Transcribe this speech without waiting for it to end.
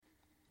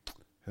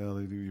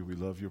Hallelujah. We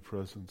love your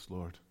presence,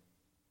 Lord.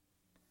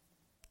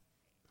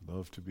 We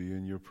love to be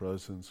in your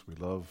presence. We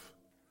love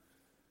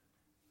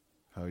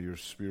how your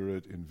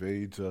Spirit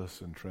invades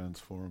us and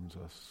transforms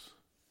us.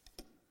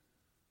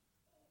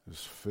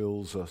 Just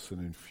fills us and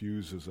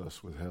infuses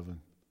us with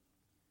heaven.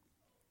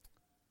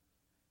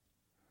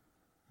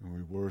 And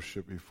we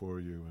worship before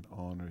you and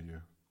honor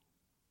you.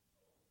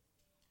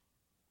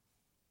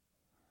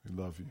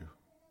 We love you.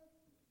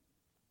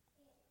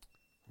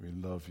 We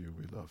love you.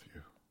 We love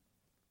you.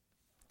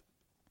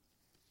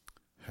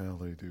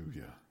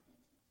 Hallelujah.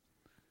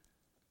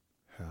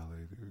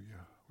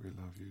 Hallelujah. We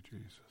love you,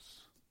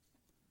 Jesus.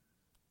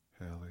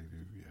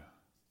 Hallelujah.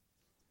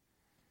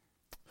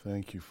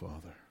 Thank you,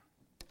 Father.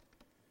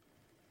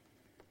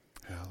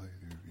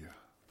 Hallelujah.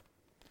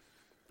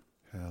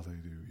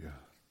 Hallelujah.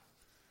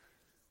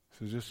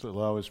 So just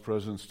allow His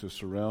presence to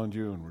surround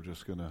you, and we're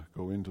just going to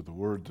go into the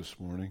Word this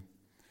morning.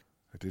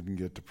 I didn't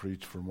get to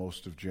preach for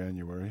most of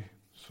January,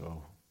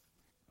 so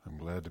I'm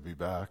glad to be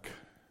back.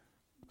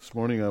 This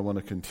morning I want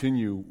to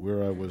continue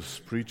where I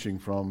was preaching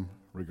from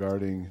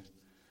regarding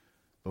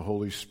the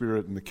Holy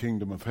Spirit and the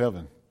kingdom of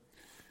heaven,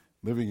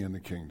 living in the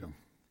kingdom.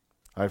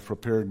 I've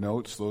prepared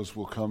notes. Those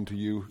will come to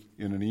you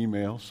in an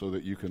email so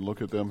that you can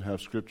look at them, have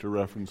scripture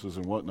references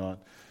and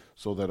whatnot,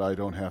 so that I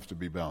don't have to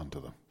be bound to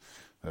them.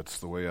 That's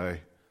the way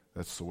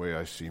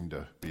I seem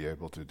to be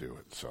able to do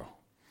it. So,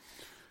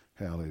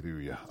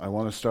 hallelujah. I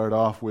want to start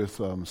off with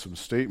some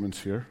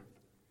statements here.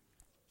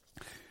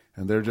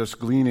 And they're just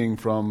gleaning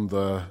from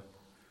the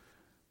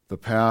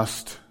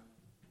past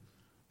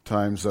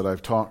times that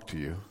I've talked to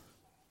you.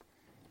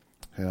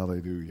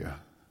 Hallelujah.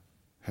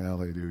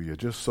 Hallelujah.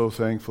 Just so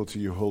thankful to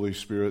you, Holy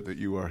Spirit, that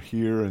you are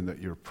here and that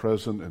you're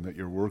present and that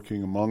you're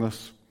working among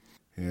us.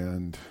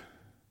 And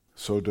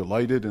so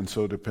delighted and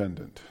so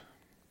dependent.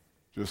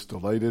 Just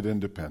delighted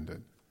and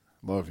dependent.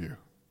 Love you.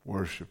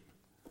 Worship.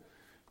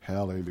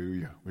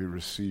 Hallelujah. We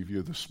receive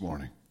you this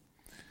morning.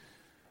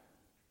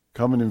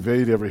 Come and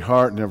invade every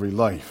heart and every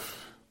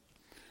life.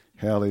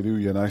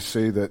 Hallelujah. And I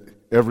say that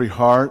every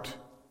heart,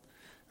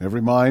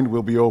 every mind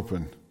will be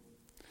open.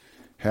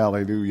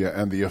 Hallelujah.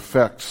 And the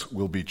effects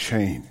will be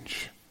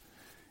change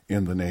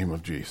in the name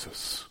of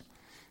Jesus.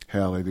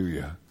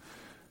 Hallelujah.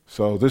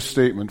 So this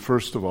statement,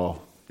 first of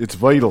all, it's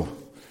vital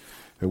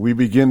that we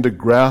begin to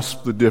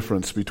grasp the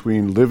difference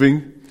between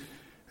living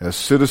as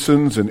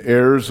citizens and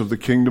heirs of the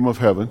kingdom of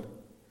heaven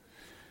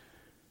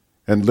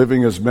and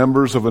living as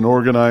members of an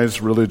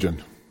organized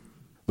religion.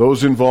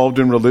 Those involved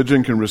in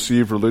religion can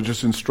receive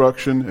religious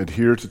instruction,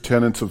 adhere to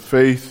tenets of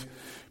faith,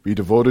 be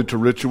devoted to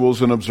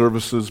rituals and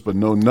observances, but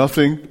know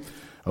nothing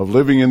of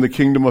living in the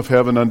kingdom of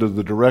heaven under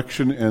the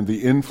direction and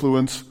the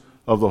influence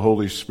of the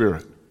Holy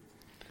Spirit.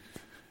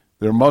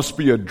 There must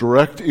be a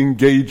direct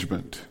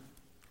engagement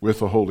with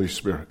the Holy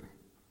Spirit.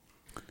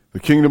 The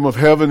kingdom of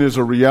heaven is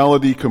a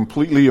reality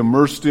completely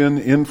immersed in,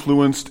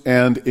 influenced,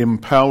 and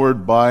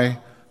empowered by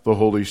the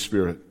Holy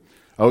Spirit.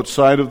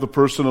 Outside of the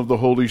person of the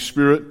Holy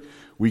Spirit,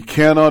 we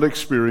cannot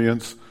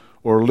experience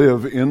or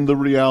live in the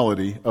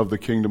reality of the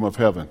kingdom of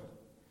heaven.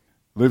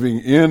 Living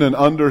in and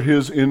under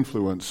His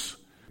influence,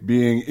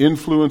 being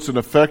influenced and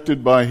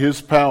affected by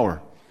His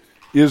power,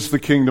 is the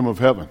kingdom of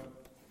heaven.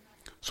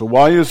 So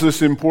why is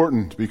this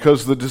important?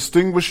 Because the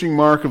distinguishing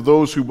mark of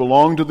those who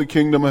belong to the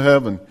kingdom of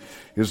heaven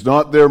is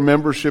not their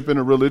membership in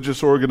a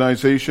religious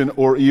organization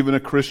or even a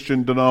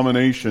Christian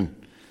denomination.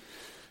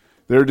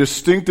 Their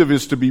distinctive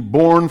is to be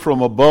born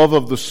from above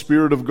of the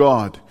Spirit of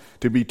God,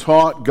 to be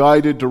taught,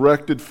 guided,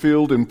 directed,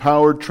 filled,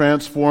 empowered,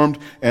 transformed,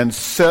 and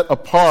set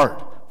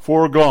apart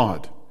for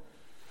God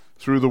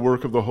through the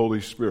work of the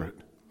Holy Spirit.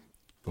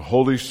 The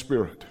Holy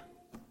Spirit.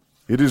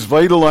 It is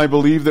vital, I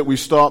believe, that we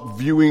stop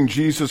viewing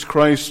Jesus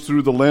Christ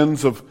through the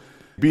lens of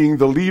being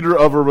the leader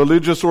of a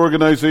religious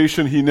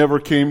organization He never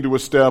came to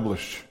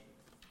establish.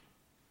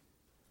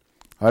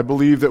 I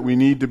believe that we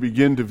need to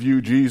begin to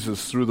view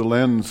Jesus through the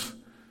lens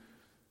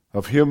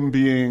of Him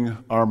being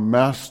our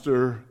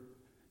Master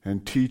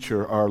and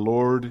Teacher, our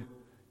Lord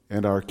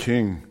and our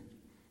King.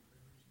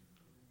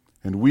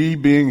 And we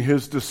being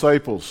His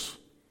disciples,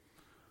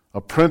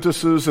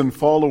 apprentices and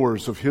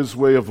followers of His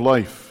way of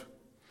life,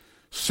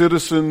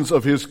 citizens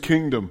of His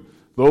kingdom,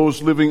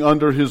 those living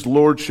under His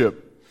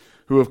lordship,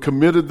 who have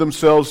committed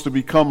themselves to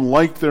become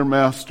like their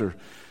Master,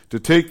 to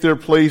take their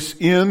place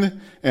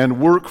in and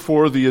work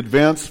for the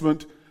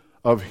advancement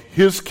of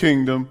His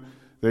kingdom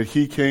that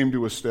He came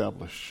to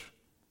establish.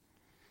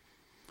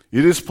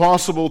 It is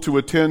possible to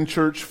attend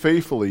church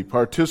faithfully,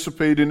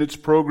 participate in its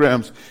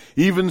programs,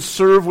 even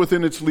serve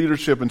within its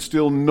leadership, and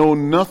still know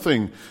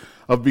nothing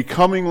of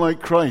becoming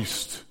like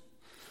Christ,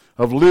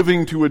 of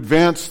living to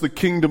advance the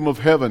kingdom of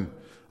heaven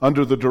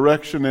under the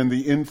direction and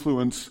the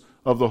influence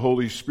of the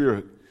Holy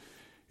Spirit.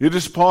 It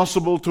is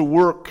possible to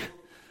work,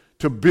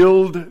 to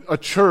build a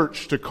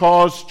church, to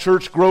cause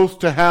church growth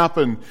to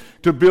happen,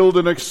 to build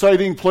an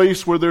exciting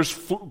place where there's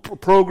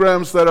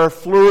programs that are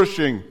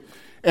flourishing,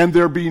 and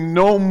there be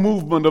no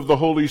movement of the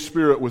Holy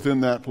Spirit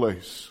within that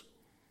place.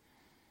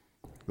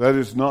 That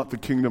is not the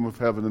kingdom of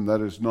heaven, and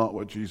that is not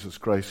what Jesus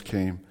Christ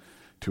came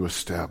to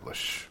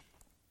establish.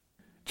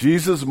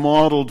 Jesus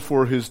modeled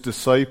for his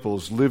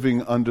disciples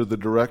living under the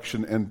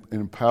direction and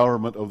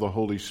empowerment of the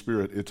Holy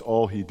Spirit. It's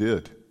all he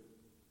did.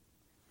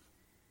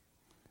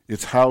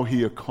 It's how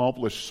he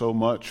accomplished so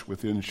much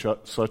within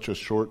such a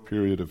short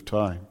period of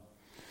time.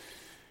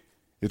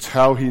 It's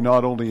how he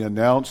not only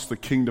announced the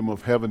kingdom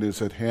of heaven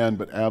is at hand,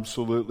 but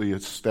absolutely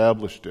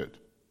established it. It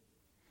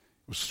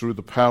was through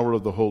the power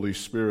of the Holy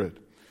Spirit.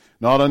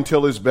 Not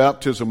until his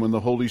baptism, when the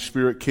Holy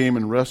Spirit came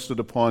and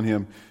rested upon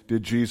him,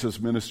 did Jesus'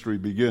 ministry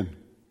begin,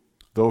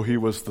 though he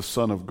was the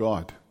Son of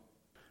God.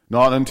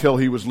 Not until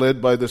he was led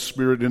by the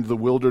Spirit into the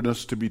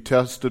wilderness to be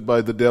tested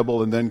by the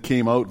devil and then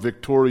came out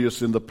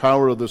victorious in the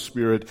power of the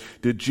Spirit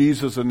did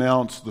Jesus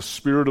announce, "The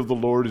Spirit of the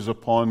Lord is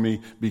upon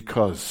me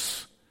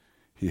because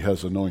he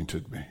has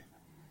anointed me."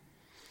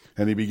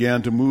 And he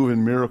began to move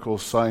in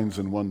miracles, signs,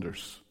 and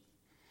wonders.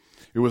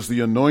 It was the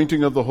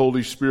anointing of the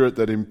Holy Spirit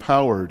that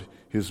empowered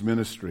his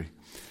ministry.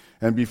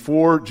 And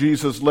before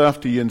Jesus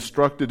left, he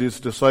instructed his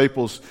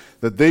disciples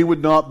that they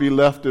would not be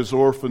left as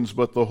orphans,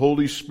 but the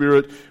Holy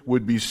Spirit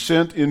would be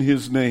sent in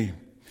his name.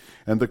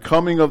 And the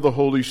coming of the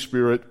Holy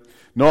Spirit,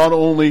 not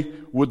only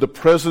would the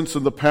presence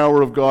and the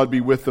power of God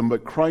be with them,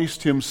 but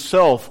Christ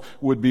himself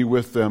would be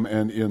with them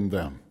and in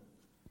them.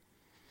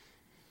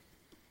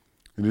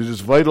 And it is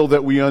vital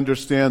that we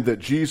understand that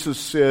Jesus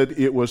said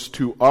it was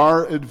to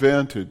our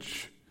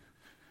advantage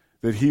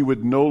that he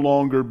would no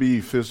longer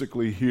be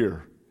physically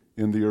here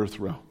in the earth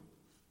realm,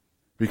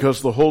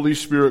 because the Holy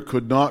Spirit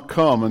could not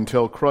come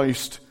until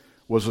Christ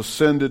was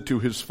ascended to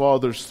his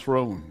Father's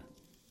throne.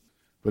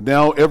 But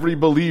now every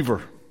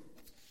believer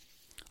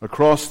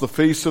across the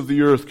face of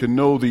the earth can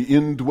know the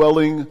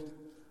indwelling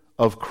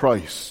of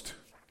Christ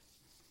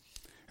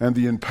and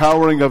the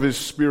empowering of his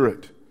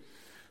Spirit,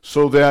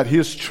 so that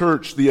his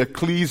church, the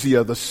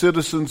ecclesia, the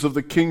citizens of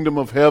the kingdom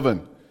of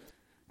heaven,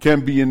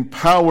 can be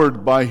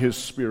empowered by his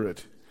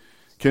Spirit,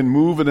 can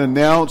move and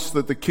announce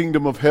that the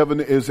kingdom of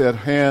heaven is at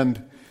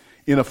hand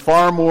in a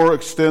far more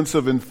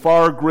extensive and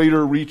far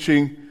greater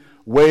reaching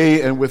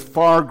way and with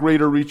far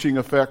greater reaching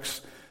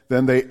effects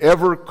than they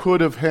ever could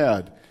have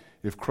had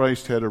if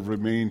Christ had have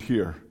remained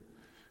here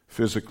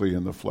physically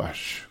in the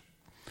flesh.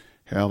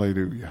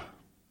 Hallelujah.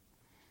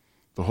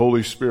 The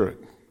Holy Spirit.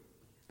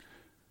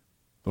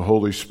 The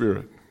Holy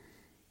Spirit.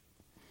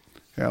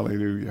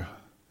 Hallelujah.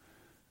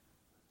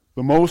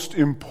 The most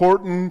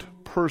important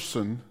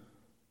person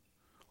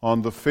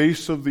on the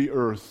face of the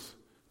earth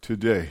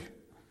today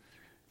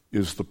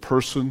is the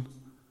person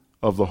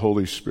of the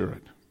Holy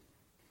Spirit.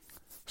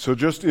 So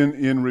just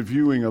in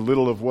reviewing a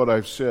little of what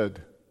I've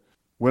said,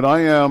 when I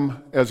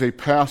am, as a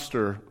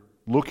pastor,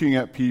 looking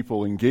at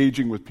people,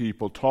 engaging with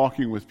people,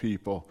 talking with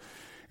people,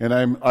 and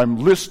I'm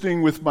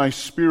listening with my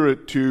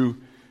spirit to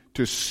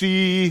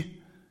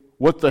see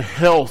what the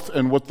health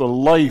and what the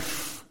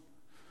life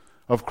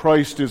of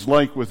Christ is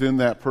like within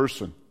that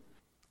person,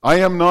 I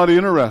am not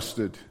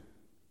interested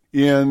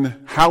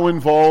in how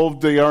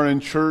involved they are in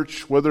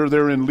church, whether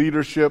they're in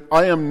leadership.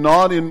 I am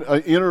not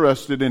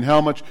interested in how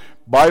much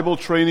Bible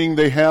training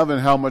they have and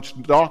how much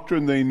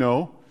doctrine they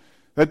know.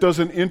 That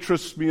doesn't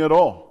interest me at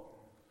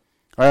all.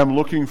 I am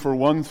looking for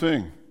one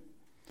thing.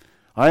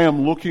 I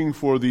am looking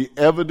for the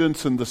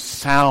evidence and the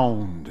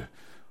sound.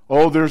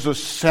 Oh, there's a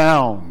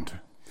sound.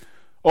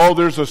 Oh,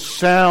 there's a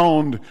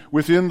sound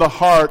within the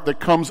heart that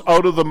comes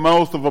out of the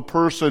mouth of a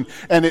person,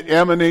 and it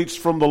emanates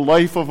from the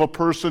life of a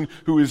person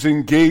who is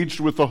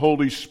engaged with the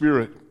Holy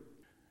Spirit.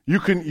 You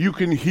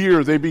can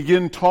hear, they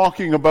begin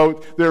talking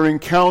about their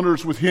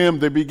encounters with him.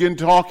 They begin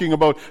talking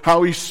about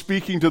how he's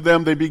speaking to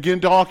them. They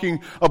begin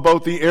talking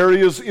about the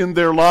areas in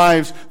their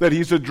lives that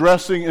he's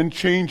addressing and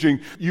changing.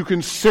 You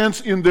can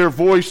sense in their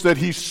voice that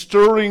he's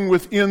stirring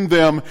within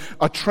them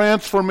a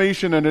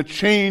transformation and a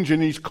change,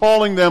 and he's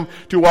calling them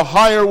to a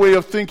higher way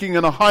of thinking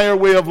and a higher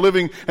way of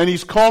living, and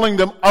he's calling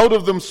them out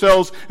of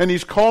themselves, and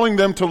he's calling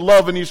them to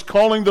love, and he's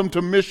calling them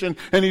to mission,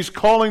 and he's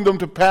calling them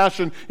to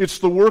passion. It's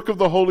the work of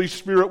the Holy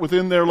Spirit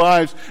within their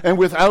lives, and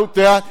without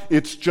that,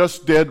 it's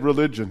just dead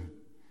religion.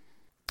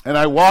 And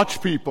I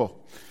watch people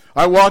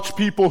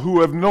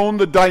who have known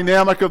the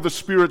dynamic of the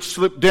Spirit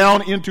slip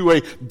down into a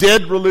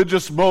dead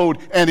religious mode,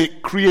 and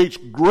it creates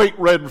great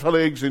red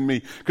flags in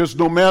me, because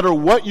no matter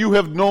what you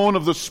have known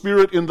of the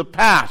Spirit in the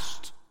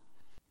past,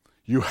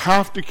 you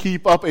have to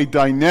keep up a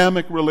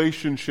dynamic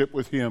relationship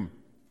with him.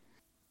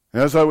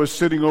 As I was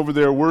sitting over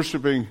there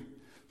worshiping,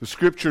 the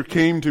scripture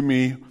came to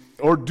me,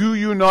 "Or do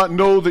you not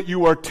know that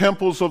you are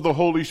temples of the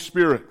Holy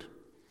Spirit?"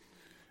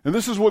 And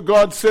this is what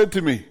God said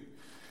to me.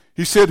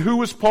 He said, who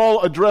was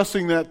Paul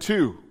addressing that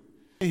to?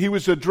 He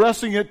was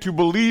addressing it to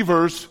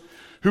believers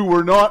who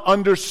were not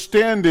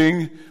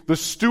understanding the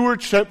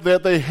stewardship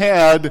that they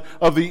had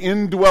of the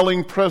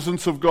indwelling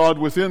presence of God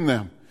within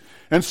them.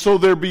 And so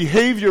their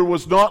behavior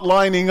was not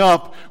lining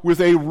up with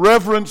a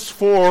reverence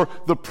for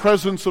the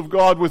presence of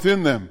God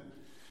within them.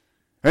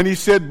 And he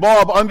said,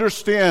 Bob,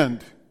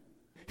 understand,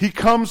 he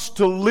comes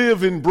to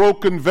live in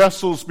broken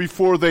vessels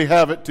before they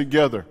have it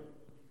together.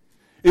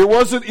 It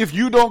wasn't if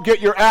you don't get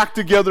your act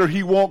together,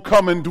 he won't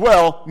come and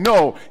dwell.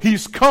 No,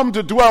 he's come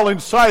to dwell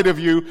inside of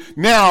you.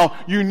 Now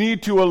you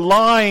need to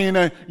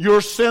align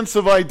your sense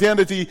of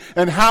identity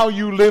and how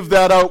you live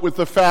that out with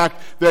the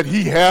fact that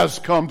he has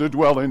come to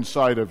dwell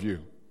inside of you.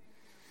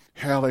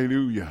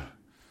 Hallelujah.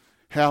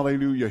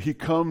 Hallelujah. He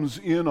comes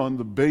in on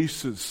the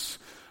basis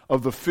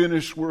of the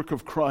finished work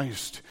of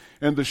Christ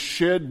and the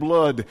shed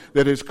blood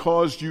that has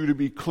caused you to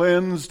be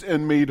cleansed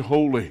and made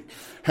holy.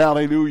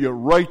 Hallelujah.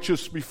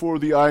 Righteous before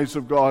the eyes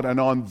of God. And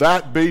on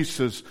that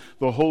basis,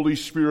 the Holy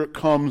Spirit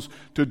comes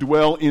to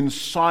dwell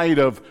inside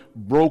of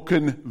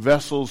broken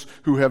vessels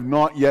who have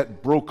not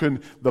yet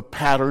broken the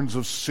patterns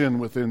of sin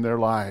within their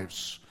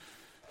lives.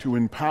 To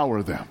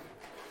empower them.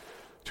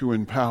 To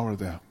empower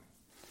them.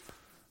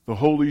 The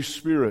Holy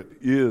Spirit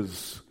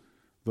is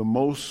the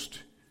most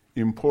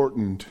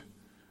important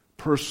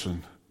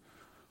person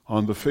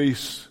on the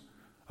face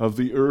of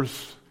the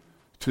earth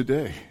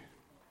today.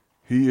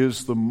 He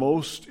is the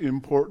most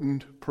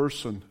important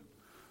person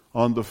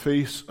on the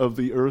face of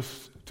the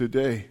earth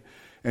today.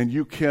 And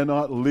you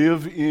cannot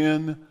live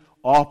in,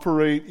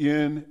 operate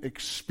in,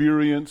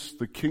 experience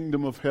the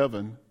kingdom of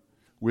heaven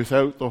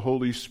without the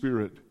Holy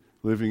Spirit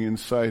living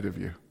inside of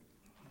you.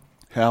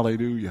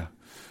 Hallelujah.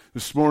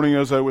 This morning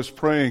as I was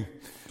praying,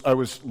 I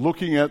was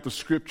looking at the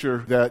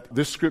scripture that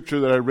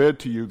I read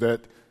to you,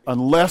 that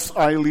unless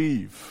I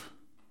leave,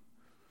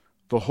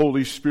 the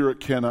Holy Spirit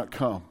cannot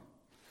come.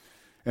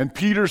 And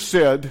Peter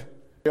said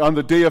on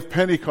the day of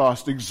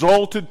Pentecost,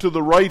 exalted to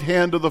the right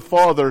hand of the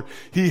Father,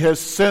 he has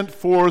sent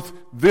forth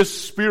this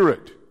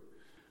Spirit,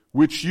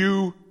 which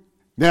you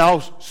now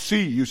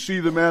see. You see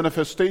the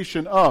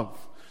manifestation of.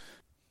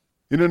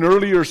 In an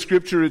earlier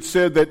scripture it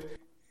said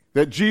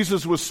that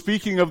Jesus was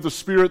speaking of the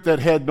Spirit that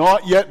had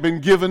not yet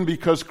been given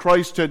because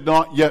Christ had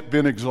not yet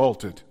been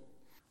exalted.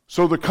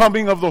 So the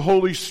coming of the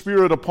Holy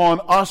Spirit upon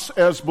us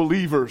as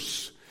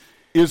believers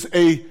is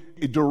a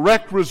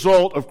direct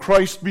result of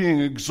Christ being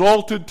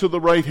exalted to the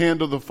right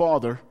hand of the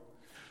Father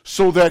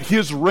so that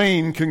his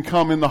reign can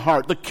come in the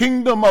heart. The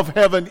kingdom of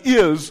heaven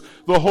is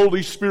the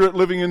Holy Spirit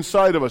living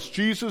inside of us.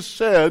 Jesus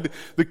said,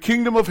 the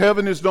kingdom of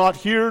heaven is not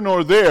here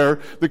nor there.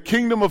 The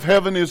kingdom of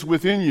heaven is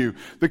within you.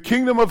 The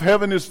kingdom of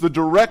heaven is the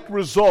direct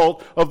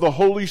result of the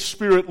Holy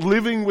Spirit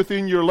living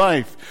within your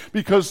life,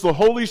 because the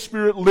Holy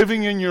Spirit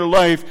living in your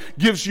life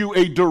gives you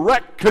a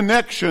direct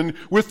connection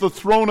with the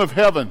throne of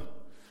heaven.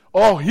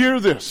 Oh, hear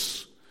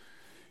this.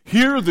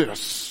 Hear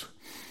this.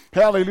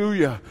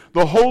 Hallelujah.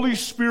 The Holy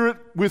Spirit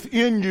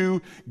within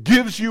you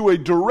gives you a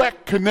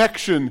direct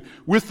connection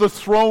with the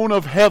throne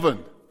of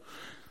heaven.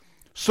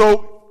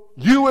 So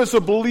you as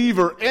a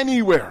believer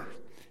anywhere,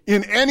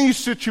 in any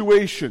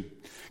situation,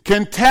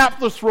 can tap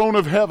the throne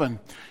of heaven.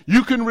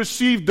 You can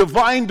receive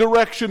divine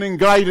direction and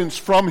guidance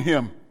from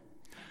him.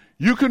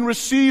 You can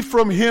receive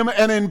from him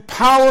an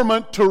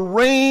empowerment to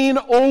reign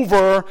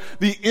over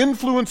the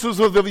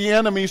influences of the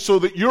enemy so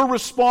that your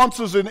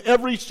responses in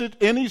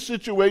any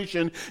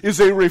situation is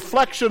a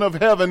reflection of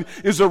heaven,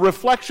 is a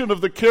reflection of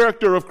the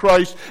character of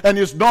Christ, and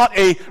is not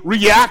a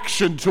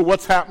reaction to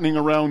what's happening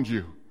around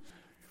you.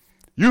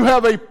 You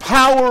have a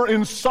power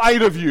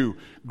inside of you.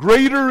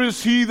 Greater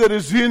is he that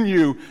is in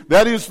you.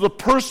 That is the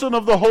person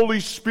of the Holy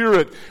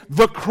Spirit,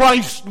 the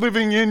Christ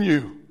living in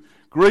you.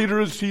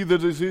 Greater is he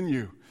that is in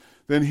you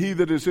than he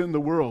that is in the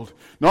world.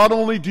 Not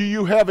only do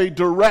you have a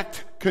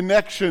direct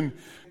connection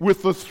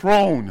with the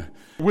throne,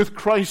 with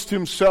Christ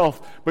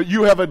himself, but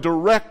you have a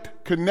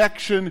direct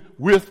connection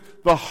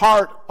with the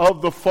heart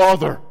of the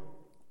Father.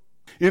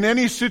 In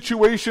any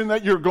situation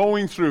that you're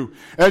going through,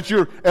 as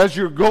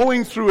you're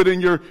going through it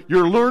and you're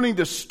learning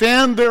to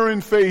stand there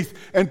in faith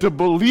and to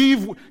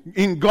believe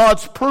in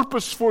God's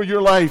purpose for your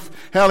life,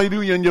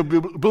 hallelujah, and you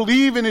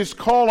believe in his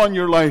call on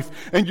your life,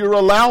 and you're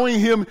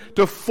allowing him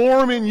to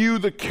form in you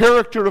the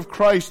character of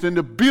Christ and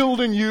to build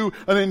in you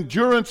an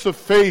endurance of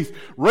faith,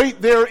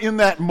 right there in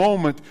that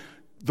moment,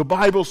 the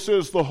Bible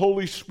says the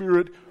Holy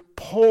Spirit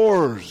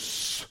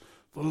pours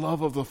the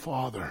love of the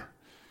Father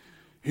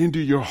into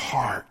your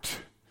heart.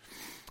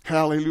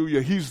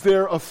 Hallelujah. He's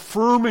there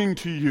affirming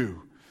to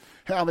you,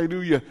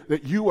 hallelujah,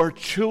 that you are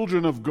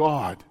children of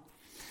God.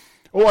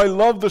 Oh, I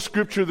love the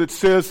scripture that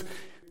says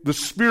the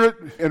Spirit,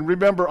 and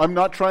remember, I'm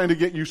not trying to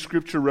get you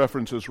scripture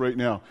references right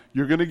now.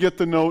 You're going to get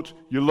the notes,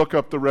 you look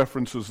up the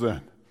references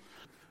then.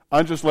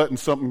 I'm just letting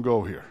something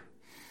go here.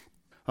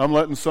 I'm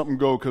letting something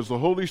go because the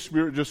Holy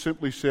Spirit just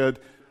simply said,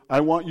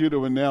 I want you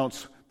to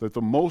announce that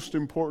the most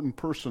important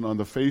person on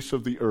the face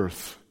of the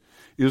earth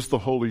is the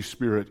Holy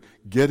Spirit.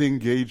 Get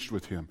engaged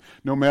with him.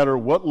 No matter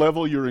what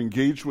level you're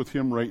engaged with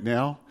him right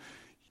now,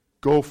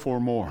 go for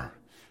more.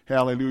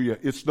 Hallelujah.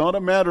 It's not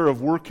a matter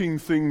of working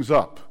things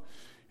up.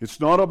 It's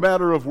not a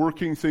matter of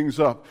working things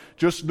up.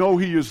 Just know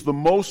he is the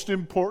most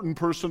important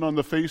person on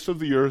the face of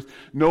the earth.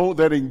 Know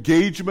that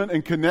engagement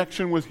and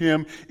connection with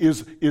him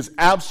is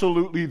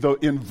absolutely the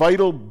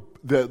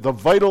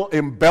vital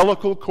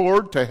umbilical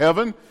cord to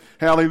heaven.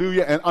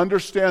 Hallelujah. And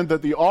understand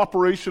that the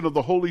operation of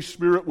the Holy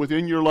Spirit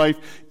within your life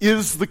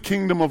is the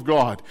kingdom of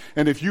God.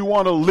 And if you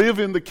want to live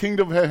in the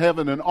kingdom of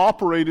heaven and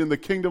operate in the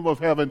kingdom of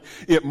heaven,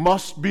 it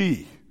must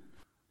be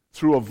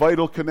through a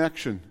vital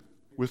connection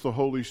with the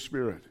Holy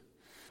Spirit.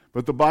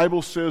 But the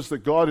Bible says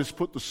that God has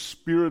put the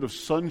spirit of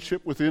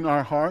sonship within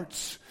our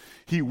hearts.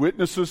 He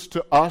witnesses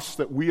to us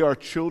that we are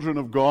children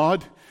of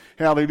God.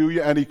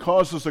 Hallelujah. And He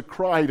causes a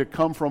cry to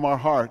come from our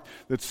heart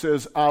that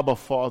says, Abba,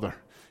 Father.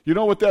 You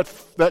know what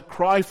that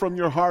cry from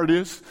your heart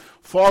is?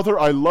 Father,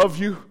 I love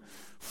you.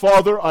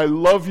 Father, I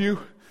love you.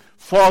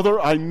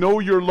 Father, I know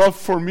your love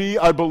for me.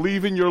 I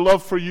believe in your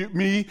love for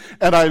me.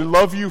 And I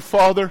love you,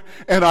 Father.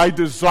 And I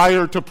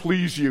desire to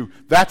please you.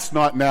 That's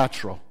not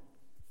natural.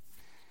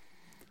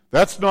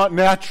 That's not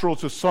natural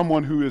to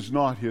someone who is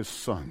not His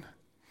son.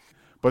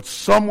 But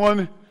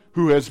someone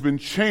who has been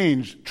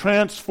changed,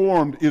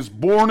 transformed, is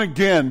born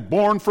again,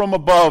 born from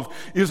above,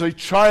 is a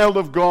child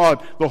of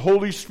God. The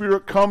Holy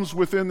Spirit comes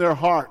within their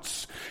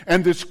hearts,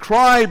 and this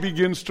cry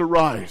begins to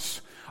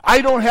rise.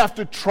 I don't have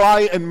to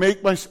try and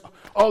make myself,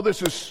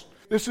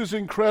 this is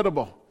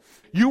incredible.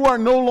 You are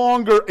no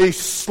longer a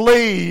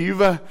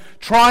slave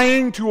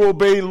trying to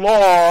obey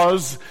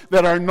laws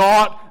that are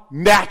not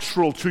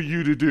natural to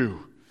you to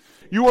do.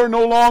 You are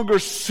no longer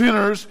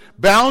sinners,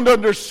 bound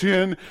under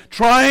sin,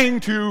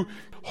 trying to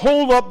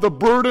hold up the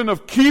burden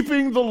of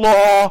keeping the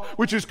law,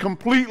 which is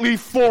completely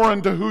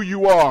foreign to who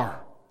you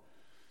are.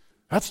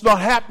 That's not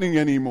happening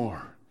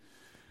anymore.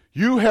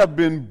 You have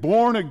been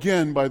born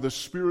again by the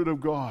Spirit of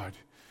God.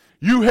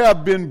 You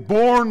have been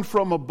born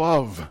from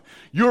above.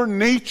 Your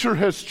nature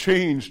has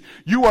changed.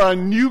 You are a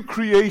new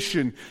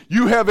creation.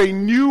 You have a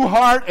new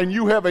heart and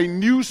you have a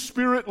new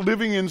spirit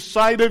living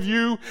inside of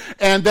you.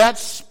 And that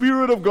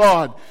Spirit of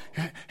God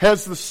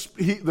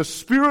the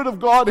Spirit of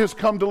God has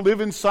come to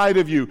live inside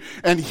of you.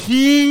 And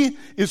He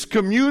is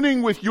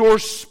communing with your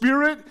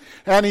spirit,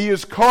 and He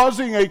is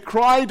causing a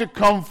cry to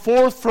come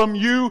forth from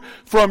you,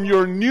 from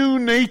your new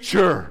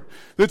nature,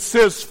 that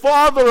says,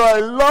 Father, I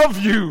love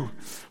you.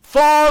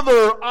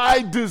 Father,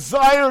 I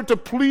desire to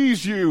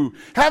please you.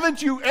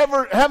 Haven't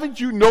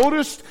you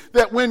noticed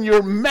that when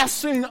you're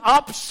messing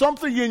up,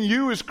 something in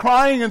you is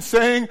crying and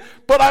saying,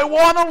 but I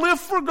want to live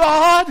for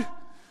God?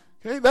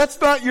 Okay, that's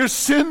not your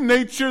sin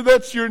nature,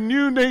 that's your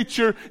new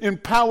nature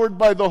empowered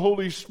by the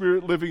Holy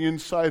Spirit living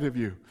inside of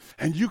you.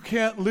 And you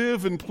can't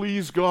live and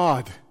please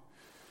God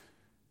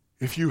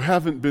if you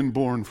haven't been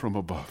born from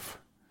above.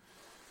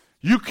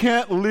 You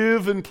can't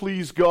live and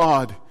please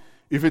God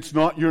if it's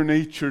not your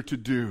nature to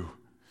do.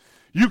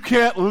 You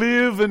can't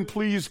live and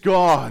please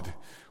God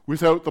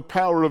without the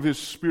power of His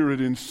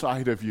Spirit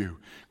inside of you,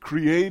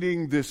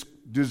 creating this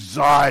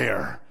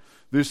desire,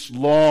 this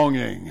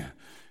longing,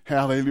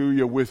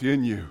 hallelujah,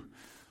 within you.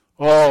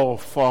 Oh,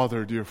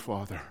 Father, dear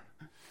Father,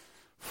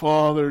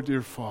 Father,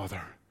 dear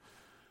Father,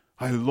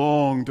 I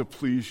long to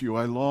please you.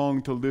 I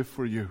long to live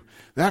for you.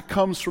 That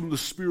comes from the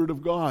Spirit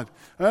of God.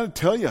 And I'll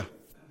tell you,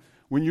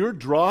 when you're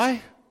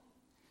dry,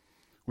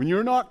 when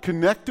you're not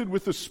connected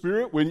with the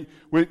Spirit, when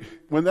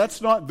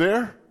that's not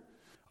there,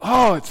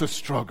 it's a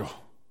struggle.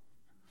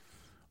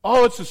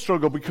 It's a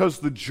struggle because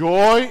the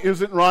joy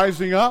isn't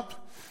rising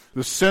up.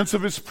 The sense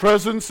of His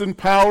presence and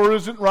power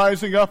isn't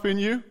rising up in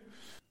you.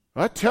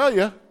 I tell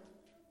you,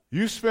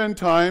 you spend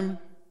time,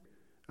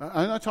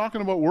 I'm not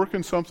talking about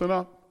working something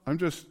up. I'm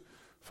just,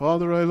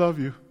 Father, I love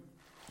you.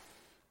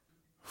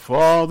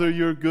 Father,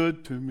 you're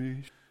good to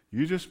me.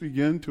 You just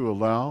begin to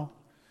allow.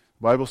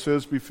 The Bible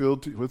says be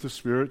filled with the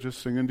Spirit,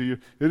 just singing to you.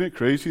 Isn't it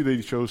crazy that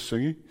He chose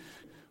singing?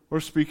 Or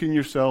speaking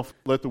yourself.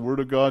 Let the Word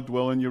of God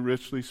dwell in you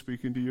richly,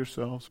 speaking to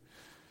yourselves.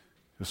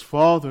 Just,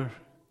 Father,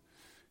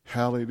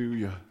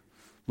 hallelujah.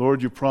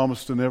 Lord, you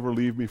promised to never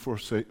leave me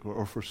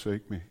or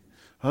forsake me.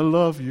 I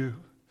love you.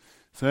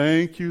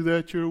 Thank you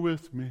that you're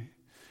with me.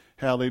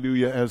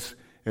 Hallelujah.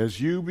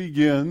 As you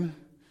begin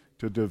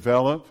to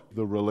develop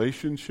the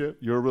relationship,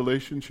 your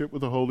relationship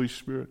with the Holy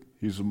Spirit,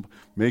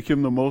 make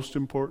Him the most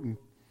important.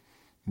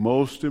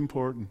 Most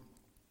important.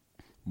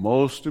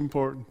 Most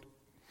important.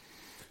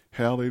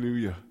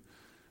 Hallelujah.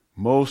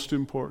 Most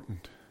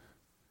important.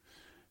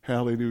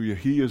 Hallelujah.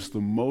 He is the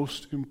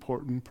most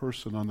important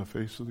person on the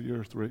face of the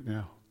earth right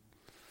now.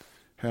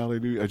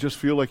 Hallelujah. I just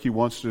feel like He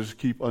wants to just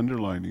keep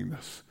underlining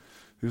this.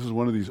 This is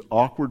one of these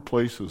awkward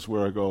places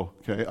where I go,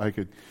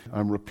 okay,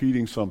 I'm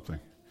repeating something.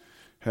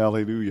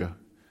 Hallelujah.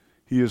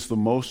 He is the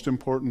most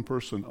important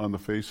person on the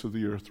face of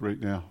the earth right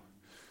now.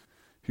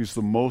 He's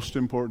the most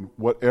important.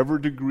 Whatever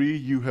degree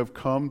you have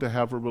come to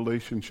have a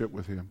relationship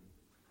with Him,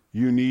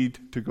 you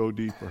need to go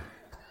deeper.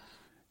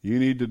 You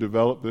need to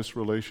develop this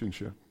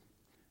relationship.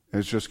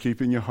 And it's just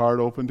keeping your heart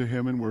open to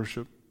Him in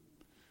worship,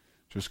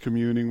 just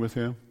communing with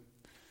Him,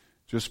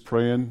 just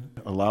praying,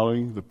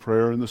 allowing the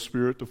prayer and the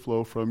Spirit to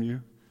flow from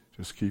you.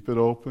 Just keep it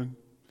open.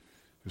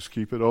 Just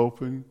keep it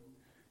open.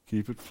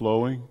 Keep it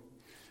flowing.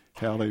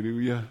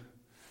 Hallelujah.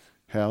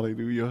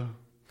 Hallelujah.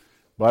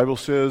 Bible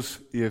says,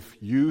 if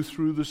you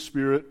through the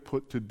Spirit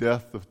put to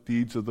death the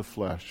deeds of the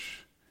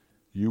flesh,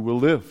 you will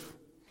live.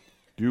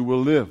 You will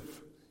live.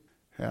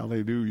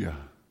 Hallelujah.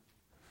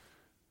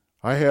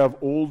 I have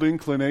old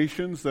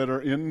inclinations that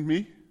are in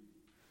me.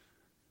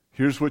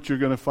 Here's what you're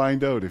going to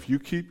find out. If you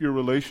keep your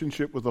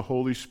relationship with the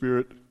Holy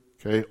Spirit,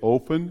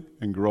 open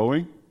and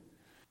growing,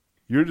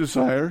 your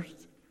desire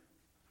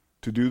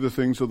to do the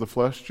things of the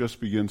flesh just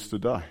begins to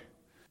die.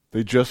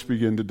 They just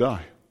begin to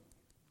die.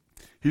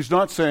 He's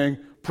not saying,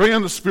 pray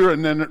in the Spirit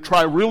and then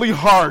try really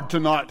hard to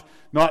not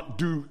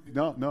do.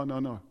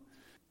 No.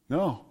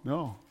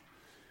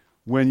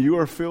 When you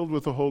are filled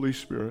with the Holy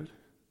Spirit,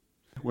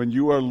 when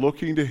you are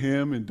looking to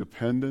Him in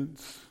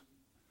dependence,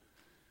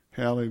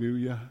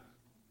 hallelujah,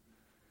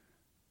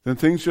 then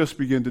things just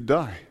begin to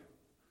die.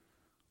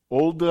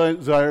 Old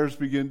desires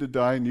begin to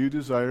die, new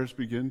desires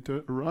begin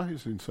to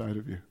arise inside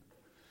of you.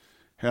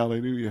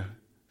 Hallelujah.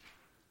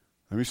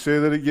 Let me say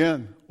that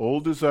again.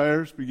 Old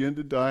desires begin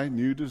to die,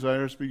 new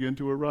desires begin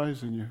to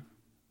arise in you.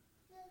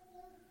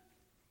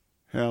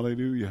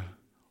 Hallelujah.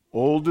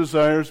 Old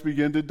desires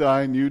begin to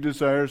die, new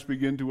desires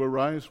begin to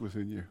arise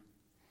within you.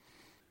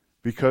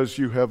 Because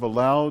you have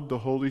allowed the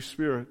Holy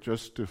Spirit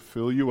just to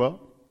fill you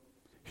up.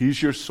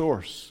 He's your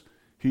source.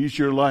 He's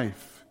your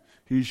life.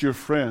 He's your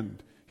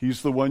friend.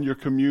 He's the one you're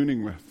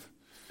communing with.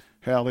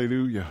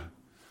 Hallelujah.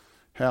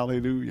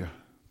 Hallelujah.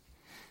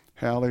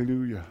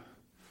 Hallelujah.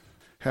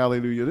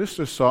 Hallelujah. Let's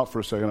just stop for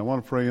a second. I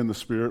want to pray in the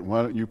Spirit.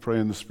 Why don't you pray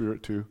in the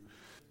Spirit too?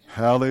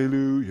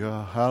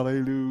 Hallelujah.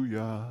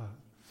 Hallelujah.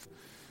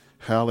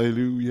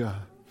 Hallelujah.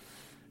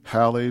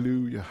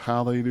 Hallelujah.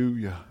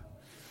 Hallelujah.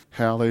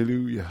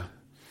 Hallelujah.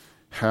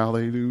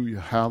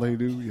 Hallelujah.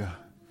 Hallelujah.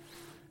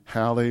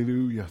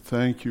 Hallelujah.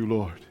 Thank you,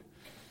 Lord.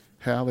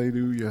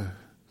 Hallelujah.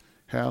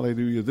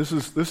 Hallelujah. This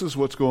is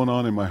what's going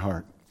on in my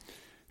heart.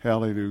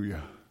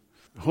 Hallelujah.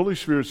 The Holy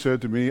Spirit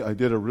said to me, I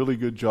did a really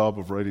good job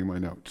of writing my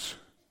notes.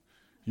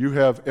 You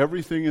have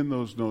everything in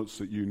those notes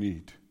that you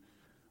need.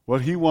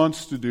 What He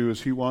wants to do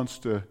is He wants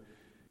to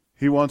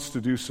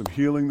do some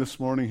healing this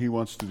morning. He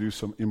wants to do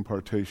some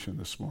impartation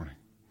this morning.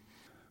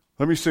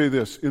 Let me say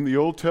this. In the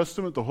Old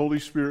Testament, the Holy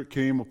Spirit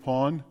came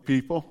upon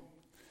people.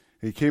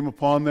 He came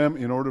upon them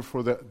in order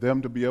for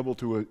them to be able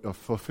to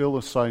fulfill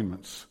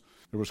assignments.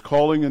 There was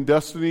calling and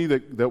destiny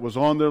that was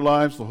on their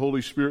lives. The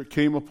Holy Spirit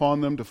came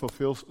upon them to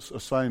fulfill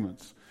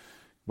assignments.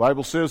 The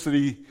Bible says that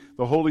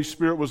the Holy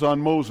Spirit was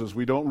on Moses.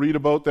 We don't read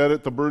about that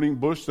at the burning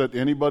bush, that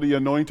anybody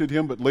anointed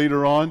him, but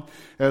later on,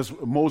 as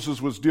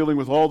Moses was dealing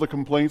with all the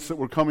complaints that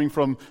were coming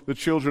from the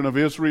children of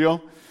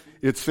Israel,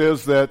 it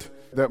says that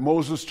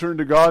Moses turned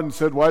to God and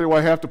said, why do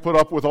I have to put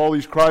up with all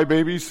these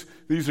crybabies?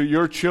 These are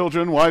your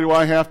children. Why do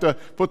I have to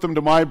put them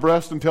to my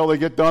breast until they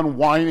get done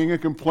whining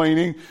and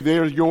complaining?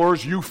 They're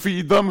yours. You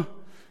feed them.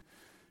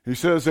 He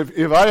says,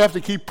 if I have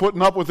to keep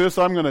putting up with this,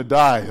 I'm going to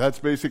die. That's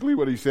basically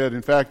what he said.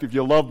 In fact, if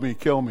you love me,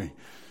 kill me.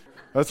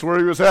 That's where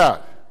he was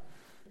at.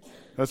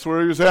 That's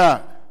where he was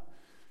at.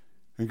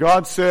 And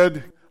God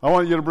said, I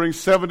want you to bring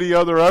 70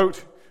 other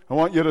out. I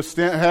want you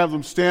to have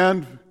them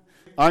stand.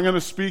 I'm going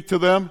to speak to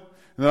them.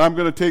 And then I'm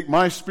going to take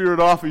my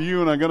spirit off of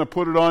you and I'm going to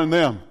put it on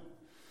them.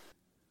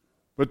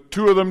 But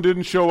 2 of them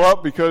didn't show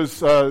up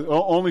because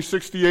only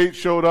 68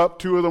 showed up.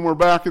 2 of them were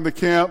back in the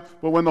camp.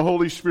 But when the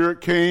Holy Spirit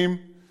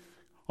came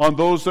on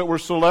those that were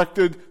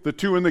selected, the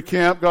 2 in the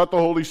camp got the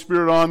Holy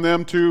Spirit on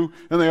them too,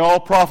 and they all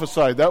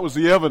prophesied. That was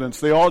the evidence.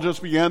 They all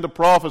just began to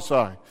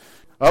prophesy.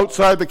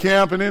 Outside the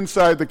camp and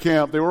inside the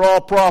camp, they were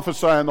all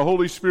prophesying. The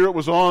Holy Spirit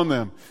was on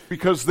them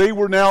because they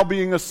were now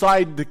being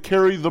assigned to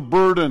carry the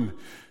burden,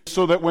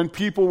 so that when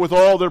people with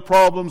all their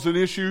problems and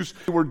issues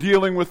were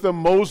dealing with them,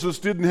 Moses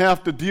didn't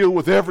have to deal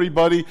with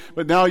everybody,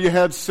 but now you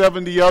had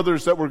 70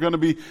 others that were going to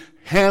be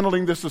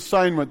handling this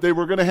assignment. They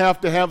were going to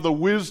have the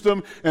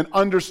wisdom and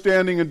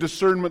understanding and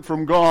discernment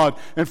from God.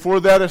 And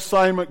for that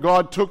assignment,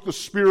 God took the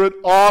Spirit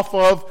off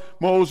of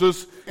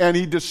Moses and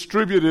He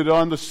distributed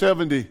on the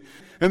 70.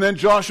 And then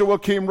Joshua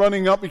came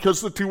running up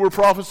because the 2 were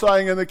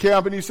prophesying in the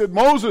camp, and he said,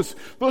 Moses,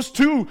 those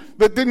 2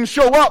 that didn't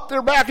show up,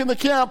 they're back in the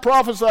camp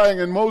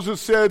prophesying. And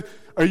Moses said,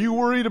 are you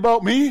worried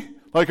about me?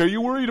 Are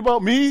you worried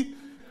about me?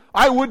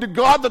 I would to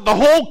God that the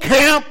whole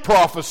camp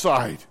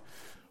prophesied.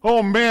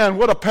 Oh man,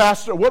 what a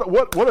pastor,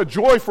 what a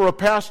joy for a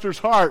pastor's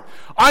heart.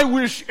 I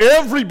wish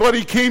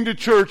everybody came to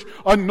church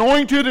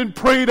anointed and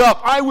prayed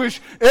up. I wish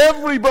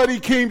everybody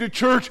came to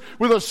church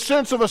with a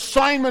sense of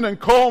assignment and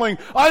calling.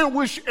 I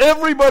wish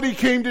everybody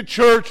came to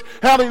church,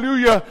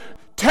 hallelujah,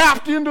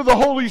 tapped into the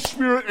Holy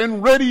Spirit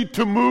and ready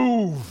to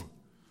move.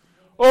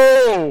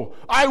 Oh,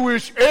 I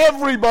wish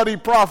everybody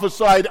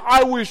prophesied.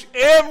 I wish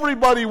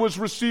everybody was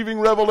receiving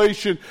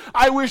revelation.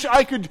 I wish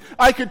I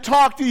could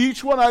talk to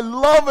each one. I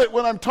love it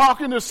when I'm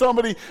talking to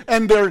somebody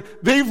and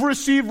they've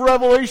received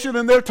revelation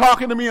and they're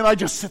talking to me and I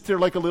just sit there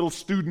like a little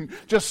student,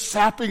 just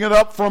sapping it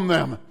up from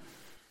them.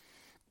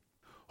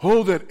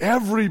 Oh, that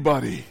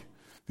everybody,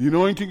 The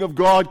anointing of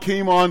God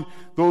came on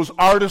those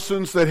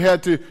artisans that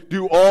had to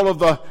do all of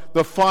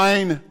the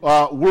fine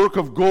work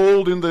of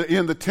gold in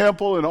the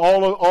temple, and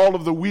all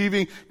of the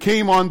weaving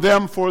came on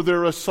them for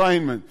their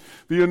assignment.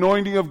 The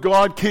anointing of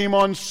God came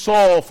on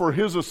Saul for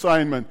his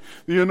assignment.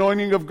 The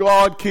anointing of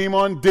God came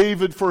on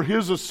David for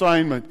his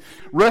assignment.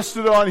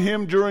 Rested on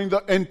him during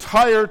the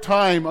entire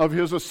time of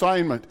his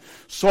assignment.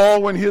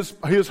 Saul, when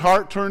his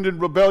heart turned in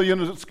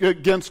rebellion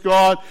against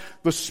God,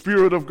 the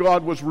Spirit of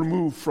God was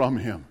removed from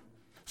him.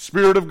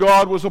 Spirit of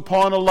God was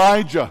upon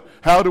Elijah.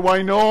 How do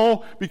I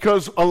know?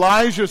 Because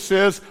Elijah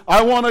says,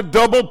 I want a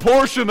double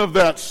portion of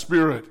that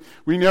Spirit.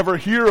 We never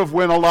hear of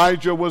when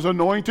Elijah was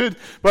anointed,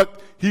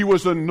 but he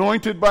was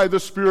anointed by the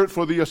Spirit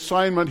for the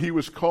assignment he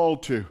was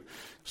called to.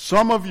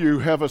 Some of you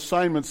have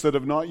assignments that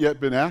have not yet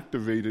been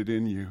activated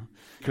in you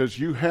because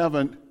you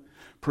haven't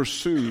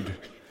pursued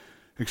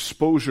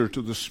exposure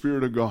to the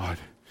Spirit of God.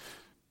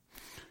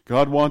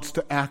 God wants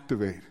to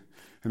activate.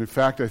 And in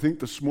fact, I think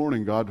this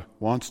morning God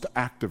wants to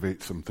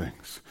activate some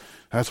things.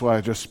 That's why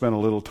I just spent a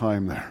little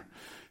time there.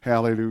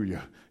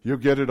 Hallelujah. You'll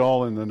get it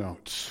all in the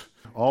notes.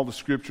 All the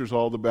scriptures,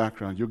 all the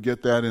background. You'll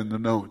get that in the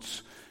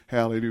notes.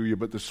 Hallelujah.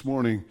 But this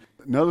morning,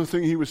 another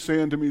thing he was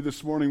saying to me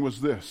this morning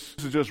was this.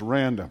 This is just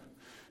random.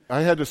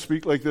 I had to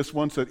speak like this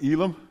once at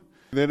Elam.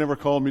 They never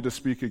called me to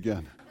speak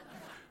again.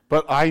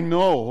 But I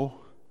know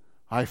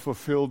I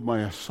fulfilled my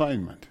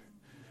assignment.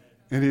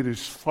 And it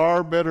is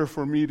far better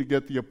for me to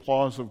get the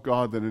applause of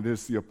God than it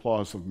is the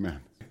applause of men.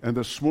 And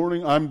this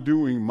morning I'm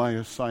doing my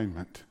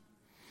assignment.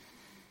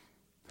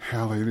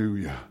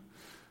 Hallelujah.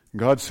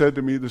 God said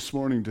to me this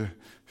morning to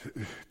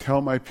tell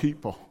my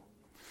people,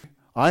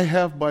 I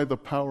have by the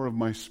power of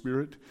my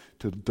Spirit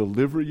to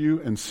deliver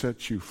you and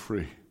set you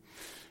free.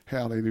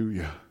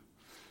 Hallelujah.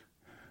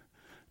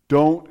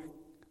 Don't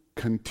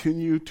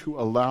continue to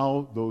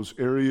allow those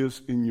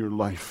areas in your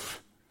life,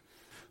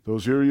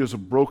 those areas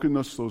of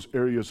brokenness, those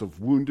areas of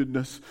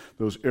woundedness,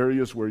 those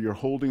areas where you're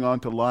holding on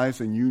to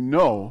lies, and you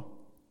know,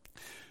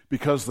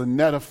 because the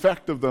net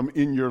effect of them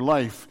in your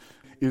life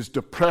is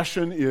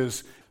depression,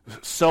 is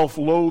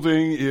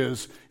self-loathing,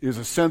 is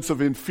a sense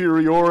of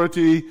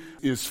inferiority,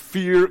 is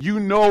fear.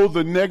 You know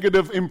the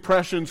negative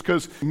impressions,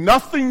 because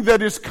nothing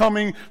that is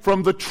coming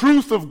from the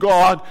truth of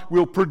God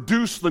will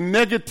produce the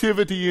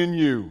negativity in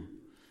you,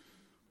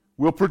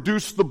 will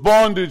produce the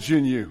bondage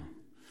in you.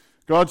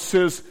 God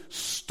says,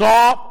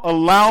 stop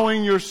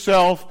allowing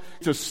yourself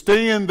to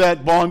stay in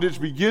that bondage.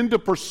 Begin to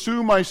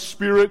pursue my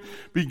Spirit.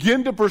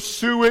 Begin to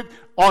pursue it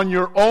on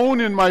your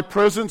own in my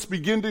presence.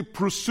 Begin to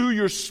pursue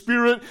your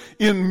Spirit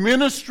in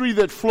ministry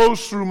that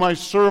flows through my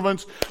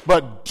servants.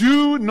 But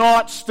do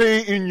not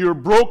stay in your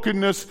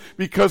brokenness,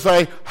 because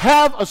I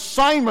have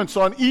assignments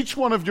on each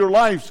one of your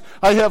lives.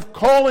 I have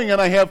calling and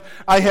I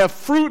have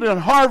fruit and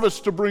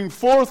harvest to bring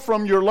forth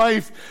from your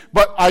life.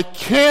 But I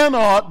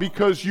cannot,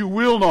 because you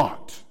will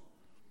not.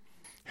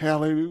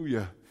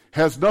 Hallelujah.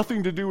 Has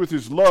nothing to do with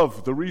his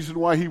love. The reason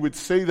why he would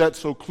say that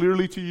so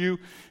clearly to you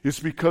is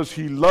because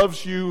he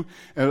loves you,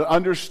 and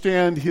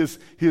understand his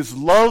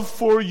love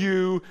for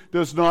you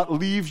does not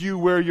leave you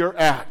where you're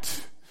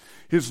at.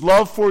 His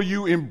love for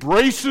you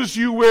embraces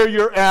you where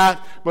you're at,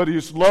 but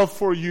his love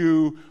for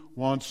you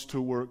wants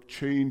to work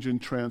change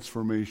and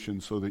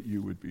transformation so that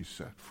you would be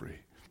set free.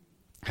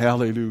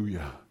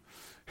 Hallelujah.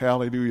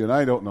 Hallelujah. And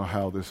I don't know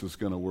how this is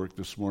going to work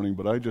this morning,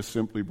 but I just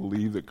simply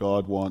believe that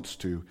God wants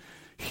to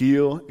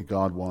heal,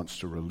 God wants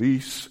to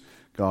release,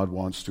 God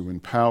wants to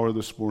empower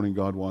this morning,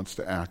 God wants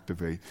to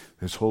activate.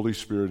 His Holy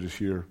Spirit is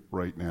here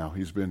right now.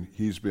 He's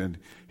been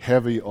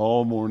heavy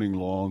all morning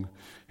long.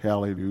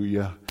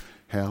 Hallelujah.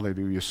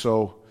 Hallelujah.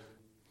 So,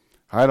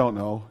 I don't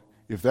know.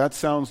 If that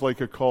sounds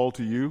like a call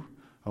to you,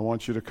 I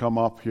want you to come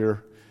up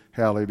here.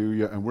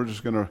 Hallelujah. And we're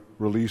just going to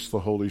release the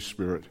Holy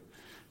Spirit.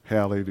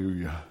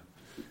 Hallelujah.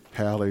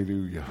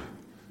 Hallelujah.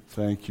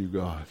 Thank you,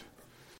 God.